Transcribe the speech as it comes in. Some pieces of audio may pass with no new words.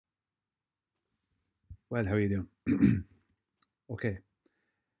Well, how are you doing? Okay,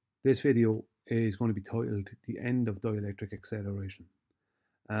 this video is going to be titled The End of Dielectric Acceleration.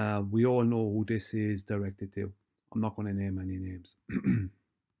 We all know who this is directed to. I'm not going to name any names.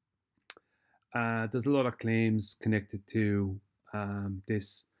 There's a lot of claims connected to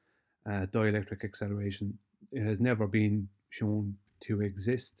this dielectric acceleration. It has never been shown to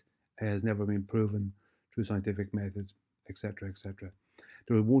exist. It has never been proven through scientific method, etc., etc.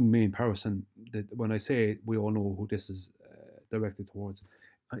 There is one main person that, when I say it, we all know who this is directed towards.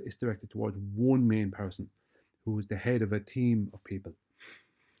 It's directed towards one main person who is the head of a team of people.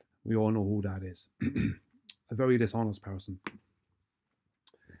 We all know who that is. A very dishonest person.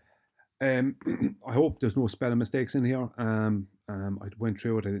 I hope there's no spelling mistakes in here. I went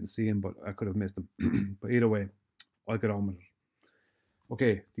through it, I didn't see him, but I could have missed them. But either way, I'll get on with it.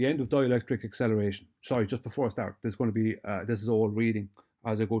 Okay, the end of dielectric acceleration. Sorry, just before I start, there's going to be, this is all reading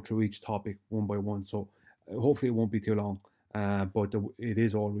as I go through each topic one by one. So hopefully it won't be too long, but it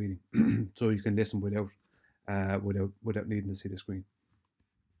is all reading. So you can listen without needing to see the screen.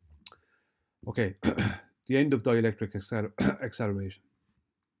 Okay, the end of dielectric acceleration.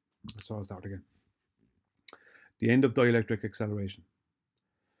 So I'll start again. The end of dielectric acceleration.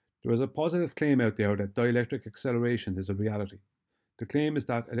 There is a positive claim out there that dielectric acceleration is a reality. The claim is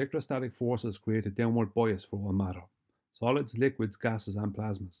that electrostatic forces create a downward bias for all matter, solids, liquids, gases, and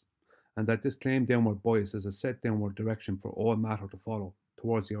plasmas, and that this claimed downward bias is a set downward direction for all matter to follow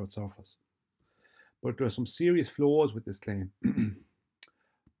towards the Earth's surface. But there are some serious flaws with this claim.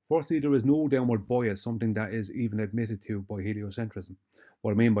 Firstly, there is no downward bias, something that is even admitted to by heliocentrism.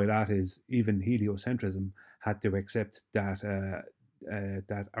 What I mean by that is even heliocentrism had to accept that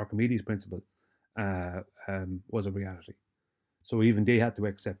that Archimedes' principle was a reality. So even they had to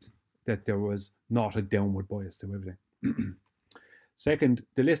accept that there was not a downward bias to everything. Second,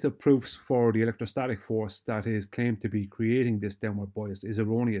 the list of proofs for the electrostatic force that is claimed to be creating this downward bias is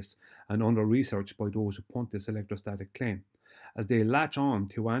erroneous and under-researched by those who punt this electrostatic claim, as they latch on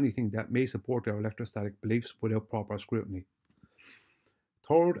to anything that may support their electrostatic beliefs without proper scrutiny.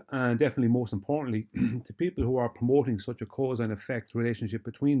 Third, and definitely most importantly, to people who are promoting such a cause and effect relationship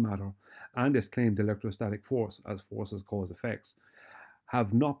between matter and this claimed electrostatic force, as forces cause effects,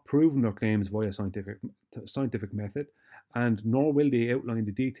 have not proven their claims via scientific method, and nor will they outline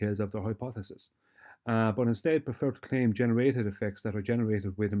the details of their hypothesis, but instead prefer to claim generated effects that are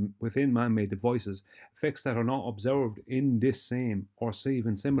generated within man-made devices, effects that are not observed in this same or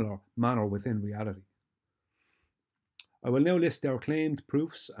even similar manner within reality. I will now list their claimed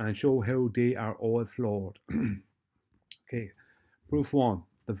proofs and show how they are all flawed. Okay, proof 1,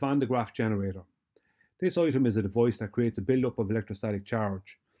 the Van de Graaff generator. This item is a device that creates a build-up of electrostatic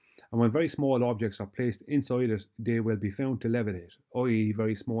charge, and when very small objects are placed inside it, they will be found to levitate, i.e.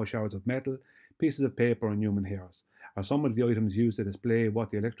 very small shards of metal, pieces of paper and human hairs, are some of the items used to display what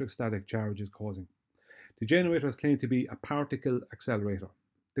the electrostatic charge is causing. The generator is claimed to be a particle accelerator.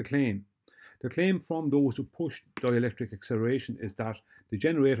 The claim from those who push dielectric acceleration is that the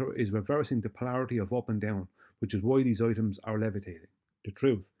generator is reversing the polarity of up and down, which is why these items are levitating. The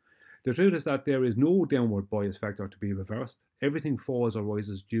truth is that there is no downward bias factor to be reversed. Everything falls or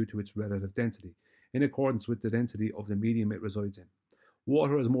rises due to its relative density, in accordance with the density of the medium it resides in.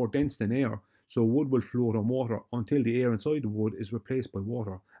 Water is more dense than air, so wood will float on water until the air inside the wood is replaced by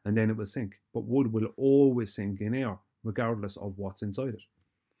water, and then it will sink. But wood will always sink in air, regardless of what's inside it.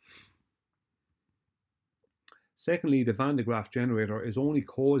 Secondly, the Van de Graaff generator is only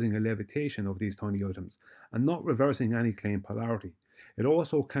causing a levitation of these tiny items and not reversing any claimed polarity. It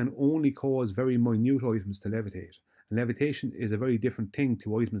also can only cause very minute items to levitate, and levitation is a very different thing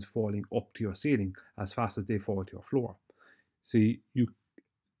to items falling up to your ceiling as fast as they fall to your floor. See,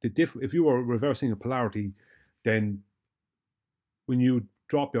 if you were reversing a polarity, then when you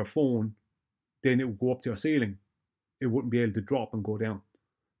drop your phone, then it would go up to your ceiling. It wouldn't be able to drop and go down.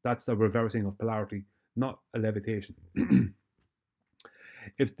 That's the reversing of polarity, not a levitation.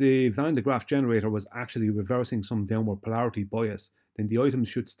 If the Van de Graaff generator was actually reversing some downward polarity bias, then the items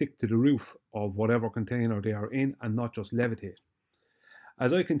should stick to the roof of whatever container they are in and not just levitate.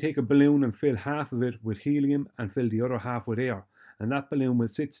 As I can take a balloon and fill half of it with helium and fill the other half with air, and that balloon will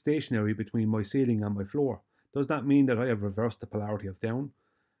sit stationary between my ceiling and my floor, does that mean that I have reversed the polarity of down?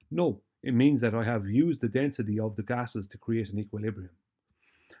 No, it means that I have used the density of the gases to create an equilibrium.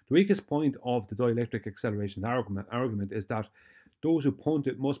 The weakest point of the dielectric acceleration argument is that those who punt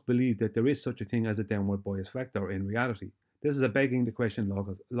it must believe that there is such a thing as a downward bias factor in reality. This is a begging the question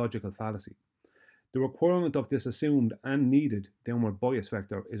logical fallacy. The requirement of this assumed and needed downward bias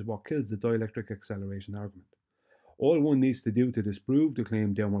factor is what kills the dielectric acceleration argument. All one needs to do to disprove the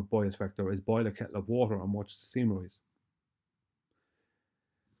claimed downward bias vector is boil a kettle of water and watch the steam rise.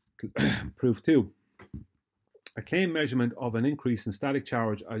 Proof 2. A claim measurement of an increase in static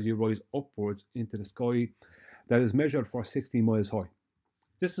charge as you rise upwards into the sky that is measured for 60 miles high.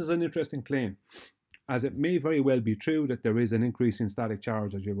 This is an interesting claim, as it may very well be true that there is an increase in static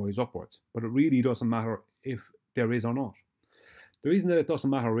charge as you rise upwards, but it really doesn't matter if there is or not. The reason that it doesn't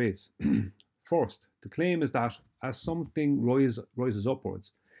matter is, first, the claim is that as something rises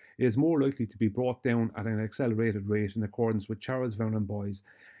upwards, it is more likely to be brought down at an accelerated rate in accordance with Charles Vernon Boy's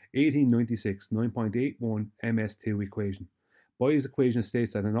 1896 9.81 ms2 equation. Boy's equation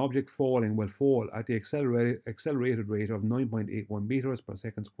states that an object falling will fall at the accelerated rate of 9.81 meters per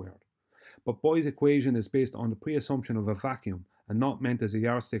second squared. But Boy's equation is based on the pre-assumption of a vacuum and not meant as a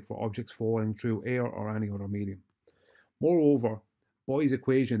yardstick for objects falling through air or any other medium. Moreover, Boy's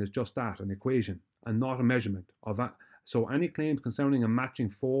equation is just that, an equation, and not a measurement of so any claims concerning a matching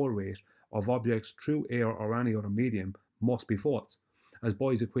fall rate of objects through air or any other medium must be false, as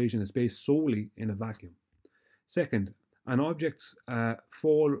Boy's equation is based solely in a vacuum. Second, an object's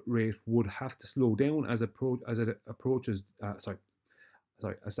fall rate would have to slow down as it approaches.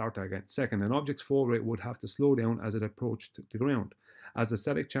 Second, an object's fall rate would have to slow down as it approached the ground, as the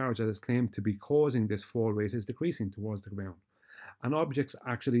static charge that is claimed to be causing this fall rate is decreasing towards the ground. And objects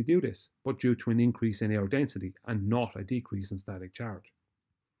actually do this, but due to an increase in air density and not a decrease in static charge.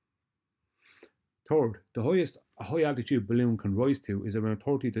 Third, the highest a high altitude balloon can rise to is around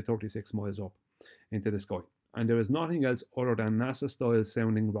 30 to 36 miles up into the sky, and there is nothing else other than NASA-style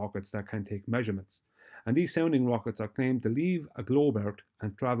sounding rockets that can take measurements. And these sounding rockets are claimed to leave a globe Earth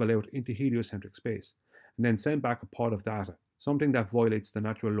and travel out into heliocentric space, and then send back a pod of data, something that violates the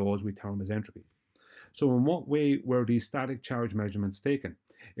natural laws we term as entropy. So in what way were these static charge measurements taken,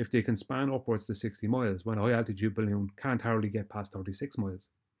 if they can span upwards to 60 miles when a high altitude balloon can't hardly get past 36 miles?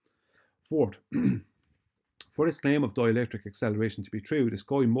 Fourth, for this claim of dielectric acceleration to be true, the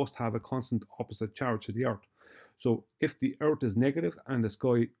sky must have a constant opposite charge to the Earth. So if the Earth is negative and the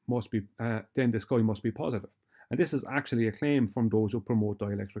sky must be, then the sky must be positive. And this is actually a claim from those who promote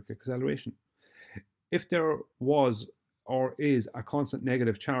dielectric acceleration. If there was or is a constant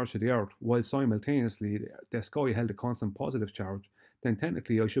negative charge to the Earth, while simultaneously the sky held a constant positive charge, then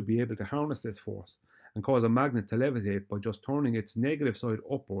technically I should be able to harness this force and cause a magnet to levitate by just turning its negative side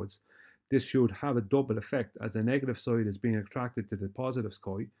upwards. This should have a double effect, as the negative side is being attracted to the positive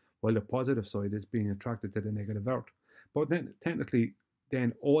sky, while the positive side is being attracted to the negative Earth. But then technically,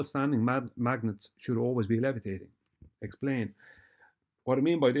 then all standing magnets should always be levitating. Explain. What I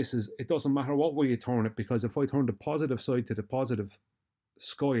mean by this is it doesn't matter what way you turn it, because if I turn the positive side to the positive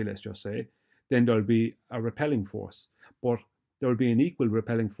sky, let's just say, then there'll be a repelling force. But there'll be an equal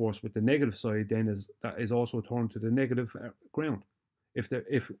repelling force with the negative side then that is also turned to the negative ground. If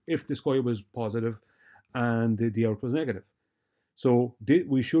the sky was positive and the Earth was negative. So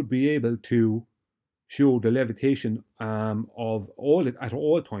we should be able to show the levitation of all at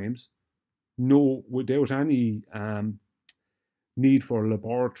all times, without any need for a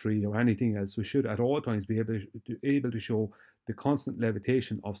laboratory or anything else. We should at all times be able to show the constant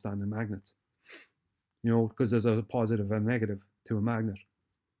levitation of standing magnets. Because there's a positive and negative to a magnet.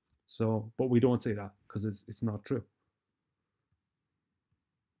 So, but we don't say that because it's not true.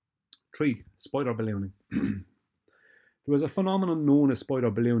 3. Spider ballooning. There was a phenomenon known as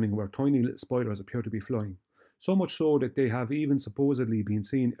spider ballooning, where tiny little spiders appear to be flying, so much so that they have even supposedly been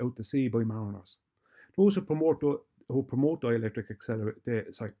seen out to sea by mariners. Those who promote dielectric acceleration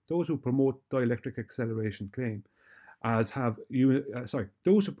claim, as have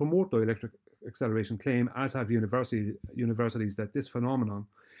universities, that this phenomenon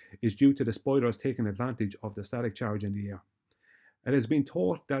is due to the spiders taking advantage of the static charge in the air. It has been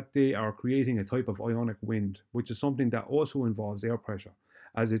thought that they are creating a type of ionic wind, which is something that also involves air pressure,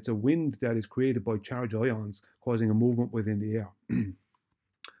 as it's a wind that is created by charged ions causing a movement within the air.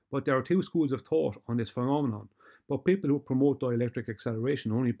 But there are two schools of thought on this phenomenon, but people who promote dielectric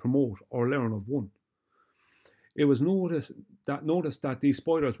acceleration only promote or learn of one. It was noticed that these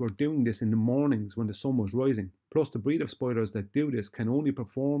spiders were doing this in the mornings when the sun was rising, plus the breed of spiders that do this can only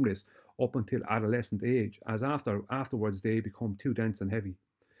perform this up until adolescent age, as afterwards they become too dense and heavy.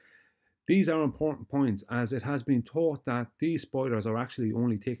 These are important points, as it has been thought that these spiders are actually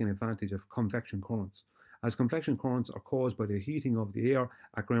only taking advantage of convection currents, as convection currents are caused by the heating of the air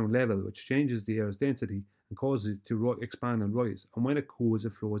at ground level, which changes the air's density and causes it to expand and rise, and when it cools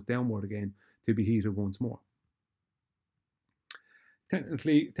it flows downward again to be heated once more.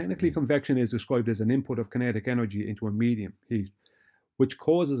 Technically, convection is described as an input of kinetic energy into a medium, heat, which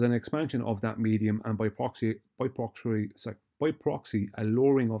causes an expansion of that medium and by proxy a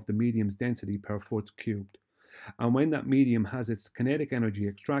lowering of the medium's density per foot cubed. And when that medium has its kinetic energy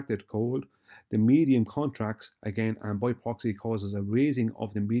extracted cold, the medium contracts again and by proxy causes a raising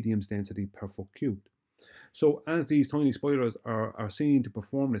of the medium's density per foot cubed. So as these tiny spiders are seen to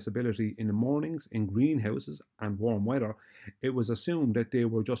perform this ability in the mornings in greenhouses and warm weather, it was assumed that they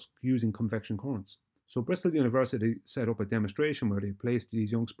were just using convection currents. So Bristol University set up a demonstration where they placed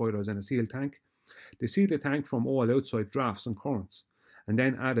these young spiders in a sealed tank. They sealed the tank from all outside drafts and currents, and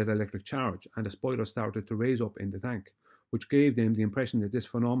then added electric charge, and the spiders started to raise up in the tank, which gave them the impression that this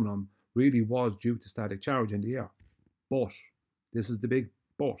phenomenon really was due to static charge in the air. But, this is the big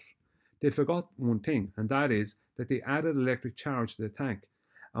but, they forgot one thing, and that is that they added electric charge to the tank.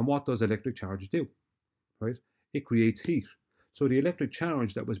 And what does electric charge do? Right? It creates heat. So the electric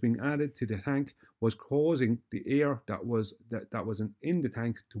charge that was being added to the tank was causing the air that was in the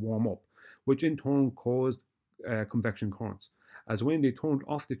tank to warm up, which in turn caused convection currents. As when they turned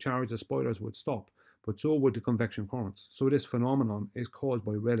off the charge, the spiders would stop, but so would the convection currents. So this phenomenon is caused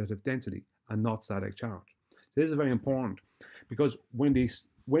by relative density and not static charge. So this is very important because when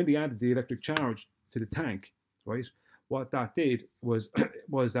they added the electric charge to the tank, right, what that did was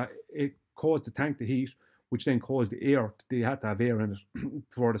that it caused the tank to heat, which then caused the air. They had to have air in it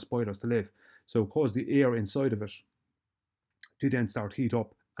for the spiders to live. So it caused the air inside of it to then start heat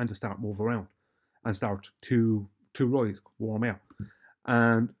up and to start move around and start to rise, warm air.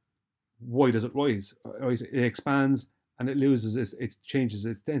 And why does it rise? It expands and it changes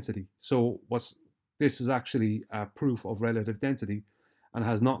its density. So this is actually a proof of relative density and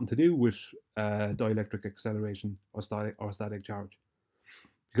has nothing to do with dielectric acceleration or static charge.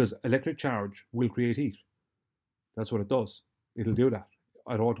 Because electric charge will create heat. That's what it does. It'll do that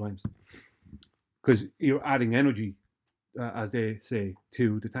at all times. Because you're adding energy, as they say,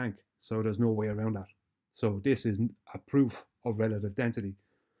 to the tank. So there's no way around that. So this is a proof of relative density,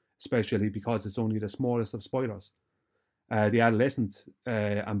 especially because it's only the smallest of spiders. The adolescent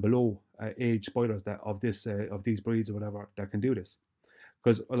and below age spiders of these breeds or whatever that can do this.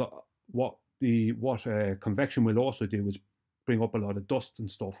 Because what convection will also do is bring up a lot of dust and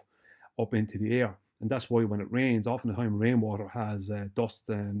stuff up into the air. And that's why when it rains, oftentimes rainwater has dust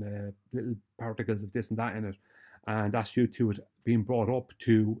and little particles of this and that in it. And that's due to it being brought up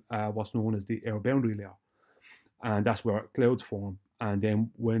to what's known as the air boundary layer. And that's where clouds form. And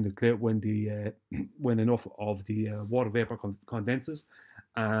then when enough of the water vapor condenses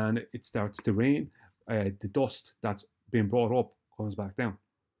and it starts to rain, the dust that's being brought up comes back down.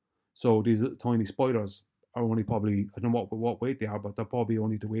 So these tiny spiders are only probably, I don't know what weight they are, but they're probably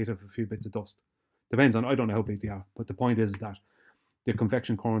only the weight of a few bits of dust. Depends on, I don't know how big they are, but the point is that the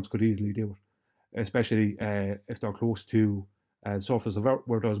convection currents could easily do it, especially if they're close to the surface of Earth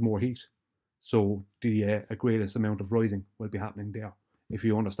where there's more heat. So the greatest amount of rising will be happening there, if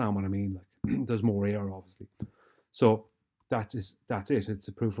you understand what I mean. Like there's more air, obviously. So that's it. It's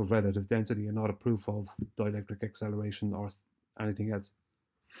a proof of relative density and not a proof of dielectric acceleration or anything else.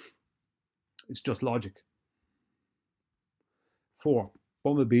 It's just logic. 4.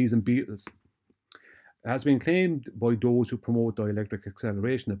 Bumblebees and Beetles. It has been claimed by those who promote dielectric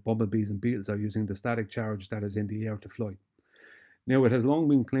acceleration that bumblebees and beetles are using the static charge that is in the air to fly. Now, it has long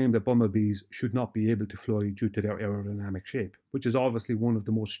been claimed that bumblebees should not be able to fly due to their aerodynamic shape, which is obviously one of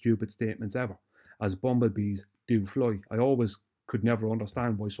the most stupid statements ever, as bumblebees do fly. I always could never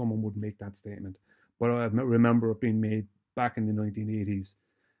understand why someone would make that statement, but I remember it being made back in the 1980s,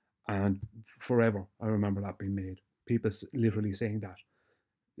 and forever I remember that being made. People literally saying that.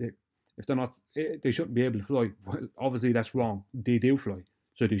 If they're not, they shouldn't be able to fly. Well, obviously that's wrong. They do fly,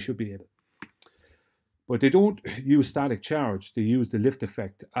 so they should be able. But they don't use static charge, they use the lift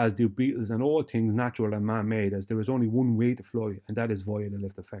effect, as do beetles and all things natural and man-made, as there is only one way to fly, and that is via the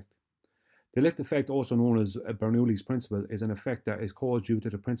lift effect. The lift effect, also known as Bernoulli's principle, is an effect that is caused due to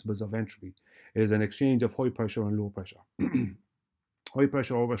the principles of entropy. It is an exchange of high pressure and low pressure. High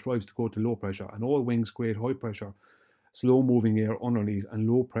pressure always strives to go to low pressure, and all wings create high pressure, slow-moving air underneath, and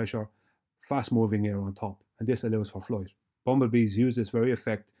low pressure, fast-moving air on top, and this allows for flight. Bumblebees use this very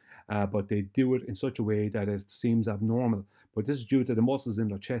effect, but they do it in such a way that it seems abnormal, but this is due to the muscles in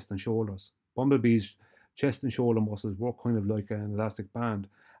their chest and shoulders. Bumblebees' chest and shoulder muscles work kind of like an elastic band,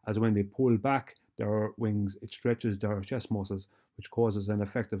 as when they pull back their wings, it stretches their chest muscles, which causes an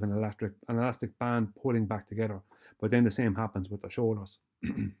effect of an elastic band pulling back together, but then the same happens with their shoulders.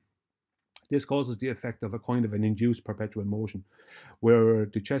 This causes the effect of a kind of an induced perpetual motion, where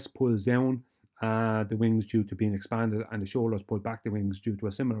the chest pulls down the wings due to being expanded, and the shoulders pull back the wings due to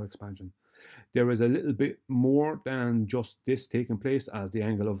a similar expansion. There is a little bit more than just this taking place, as the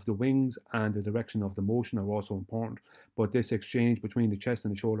angle of the wings and the direction of the motion are also important, but this exchange between the chest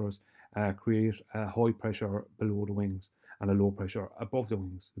and the shoulders create a high pressure below the wings and a low pressure above the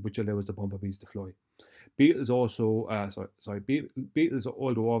wings, which allows the bumblebees to fly. Beetles also, beetles,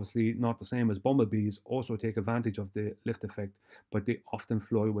 although obviously not the same as bumblebees, also take advantage of the lift effect, but they often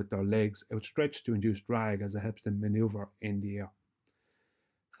fly with their legs outstretched to induce drag as it helps them maneuver in the air.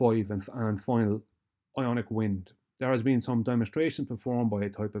 5 and final, Ionic Wind. There has been some demonstrations performed by a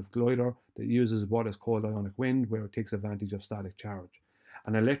type of glider that uses what is called ionic wind, where it takes advantage of static charge.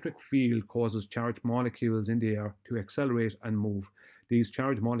 An electric field causes charged molecules in the air to accelerate and move. These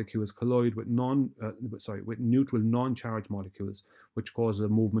charged molecules collide with neutral non-charged molecules, which causes a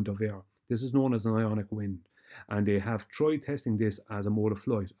movement of air. This is known as an ionic wind, and they have tried testing this as a mode of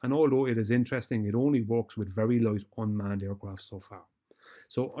flight. And although it is interesting, it only works with very light unmanned aircraft so far.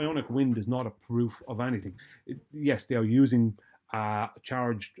 So ionic wind is not a proof of anything. Yes, they are using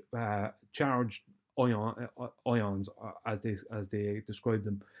charged ions as they describe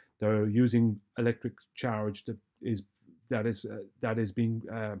them. They're using electric charge that is being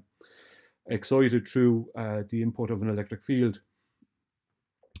excited through the input of an electric field.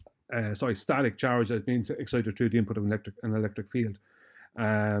 Static charge that is being excited through the input of an electric field.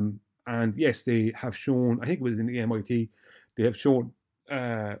 And yes, they have shown, I think it was in the MIT, they have shown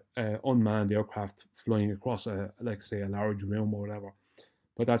unmanned aircraft flying across like say a large room or whatever,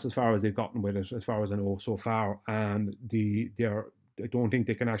 but that's as far as they've gotten with it, as far as I know so far. And I don't think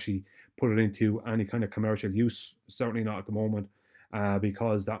they can actually put it into any kind of commercial use, certainly not at the moment,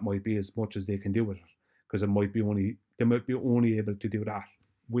 because that might be as much as they can do with it, because they might be only able to do that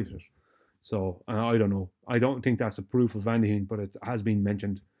with it. So I don't know. I don't think that's a proof of anything, but it has been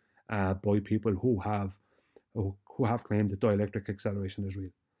mentioned by people who have claimed that dielectric acceleration is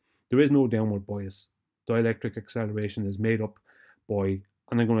real. There is no downward bias. Dielectric acceleration is made up by,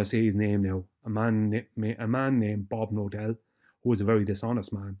 and I'm going to say his name now, a man named Bob Nodell, who is a very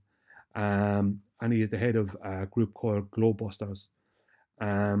dishonest man, and he is the head of a group called Globebusters,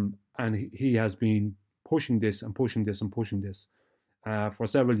 and he has been pushing this and pushing this and pushing this for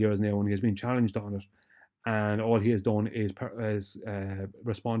several years now, and he has been challenged on it, and all he has done is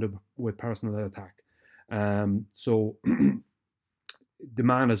responded with personal attack. So the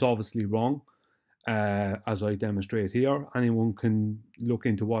man is obviously wrong, as I demonstrate here. Anyone can look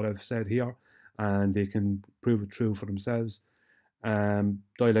into what I've said here and they can prove it true for themselves.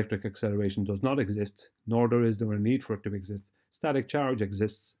 Dielectric acceleration does not exist, nor is there a need for it to exist. Static charge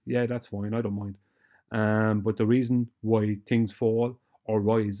exists. Yeah, that's fine. I don't mind. But the reason why things fall or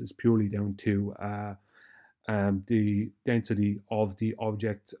rise is purely down to the density of the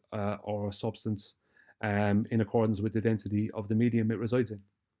object or substance in accordance with the density of the medium it resides in.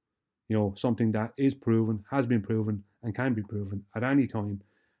 You know, something that is proven, has been proven, and can be proven at any time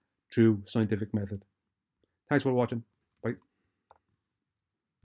through scientific method. Thanks for watching.